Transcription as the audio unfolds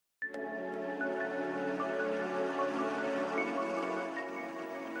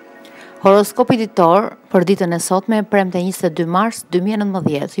Horoskopi ditor për ditën e sotme, premte 22 mars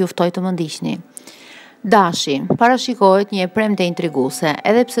 2019, juftoj të më ndiqni. Dashi, parashikohet një premte intriguese,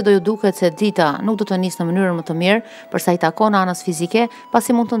 edhe pse do ju duket se dita nuk do të nisë në mënyrën më të mirë për sa i takon anës fizike,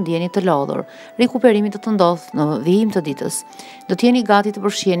 pasi mund të ndjeni të lodhur. Rikuperimi do të ndodhë në vijim të ditës. Do të jeni gati të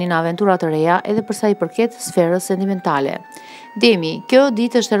përfshiheni në aventura të reja edhe për sa i përket sferës sentimentale. Demi, kjo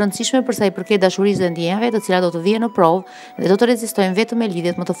ditë është e rëndësishme për sa i përket dashurisë dhe ndjenjave, të cilat do të vijnë në provë dhe do të rezistojnë vetëm me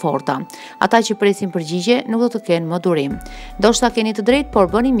lidhjet më të forta. Ata që presin përgjigje nuk do të kenë më durim. Ndoshta keni të drejtë, por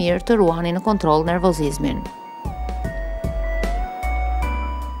bëni mirë të ruani në kontroll nervozizmin.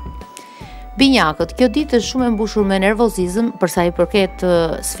 Binjakët, kjo ditë është shumë e mbushur me nervozizëm për sa i përket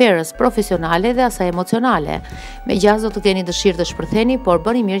sferës profesionale dhe asaj emocionale. Megjithëse do të keni dëshirë të shpërtheni, por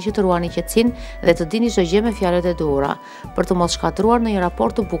bëni mirë që të ruani qetësinë dhe të dini çdo gjë me fjalët e duhura, për të mos shkatëruar në një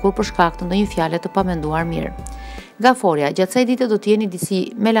raport të bukur për shkak të ndonjë fjale të pamenduar mirë. Gaforja, gjatë kësaj dite do të jeni disi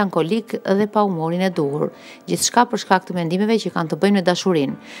melankolik dhe pa humorin e duhur, gjithçka për shkak të mendimeve që kanë të bëjnë me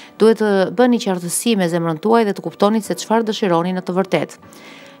dashurinë. Duhet të bëni qartësi me zemrën tuaj dhe të kuptoni se çfarë dëshironi në të vërtetë.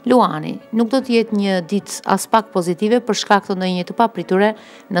 Luani, nuk do të jetë një ditë as pak pozitive për shkak të ndonjë të papriture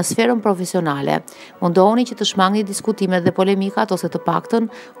në sferën profesionale. Mundohuni që të shmangni diskutimet dhe polemikat ose të paktën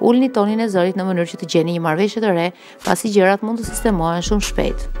ulni tonin e zërit në mënyrë që të gjeni një marrëveshje të re, pasi gjërat mund të sistemohen shumë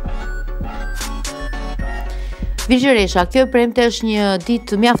shpejt. Virgjëresha, kjo premte është një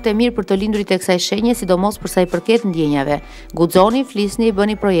ditë mjaft e mirë për të lindurit e kësaj shenje, sidomos për sa i përket ndjenjave. Guxoni, flisni,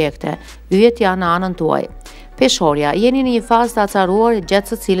 bëni projekte. Yjet janë në anën tuaj. Peshorja, jeni në një fazë të acaruar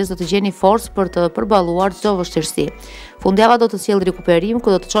gjatë së cilës do të gjeni forcë për të përballuar çdo vështirësi. Fundjava do të sjellë rikuperim, ku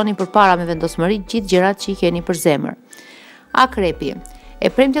do të çoni përpara me vendosmëri gjithë gjërat që i keni për zemër. Akrepi,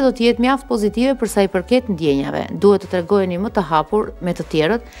 premtja do të jetë mjaft pozitive për sa i përket ndjenjave. Duhet të tregojeni më të hapur me të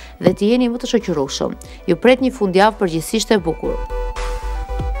tjerët dhe të jeni më të shoqërueshëm. Ju pret një fundjavë përgjithsisht e bukur.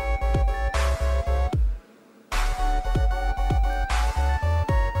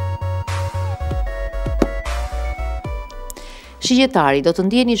 Shigjetari, do të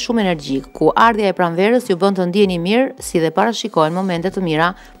ndjeni shumë energjik, ku ardhja e pranverës ju bën të ndjeni mirë, si dhe parashikohen momente të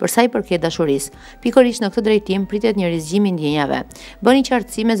mira për sa i përket dashurisë. Pikërisht në këtë drejtim pritet një rizgjim i ndjenjave. Bëni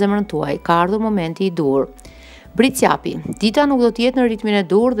qartësi me zemrën tuaj, ka ardhur momenti i duhur. Britsjapi, dita nuk do të jetë në ritmin e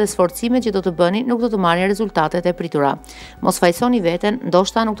duhur dhe sforcimet që do të bëni nuk do të marrin rezultatet e pritura. Mos fajsoni veten,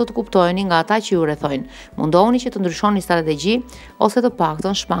 ndoshta nuk do të kuptoheni nga ata që ju rrethojnë. Mundohuni që të ndryshoni strategji ose të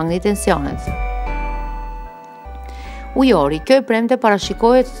paktën shmangni tensionet. Ujori, kjo premte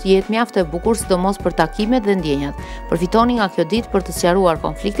parashikohet të jetë mjaft e bukur sidomos për takimet dhe ndjenjat. Përfitoni nga kjo ditë për të sqaruar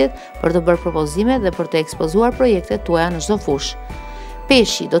konfliktet, për të bërë propozime dhe për të ekspozuar projektet tuaja në çdo fushë.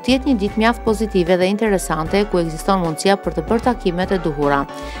 Peshi, do të jetë një ditë mjaft pozitive dhe interesante, ku ekziston mundësia për të bërë takimet e duhura.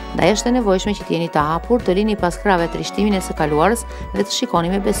 Ndaj është e nevojshme që të jeni të hapur, të lini pas krave trishtimin e së kaluarës dhe të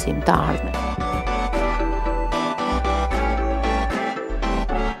shikoni me besim të ardhmen.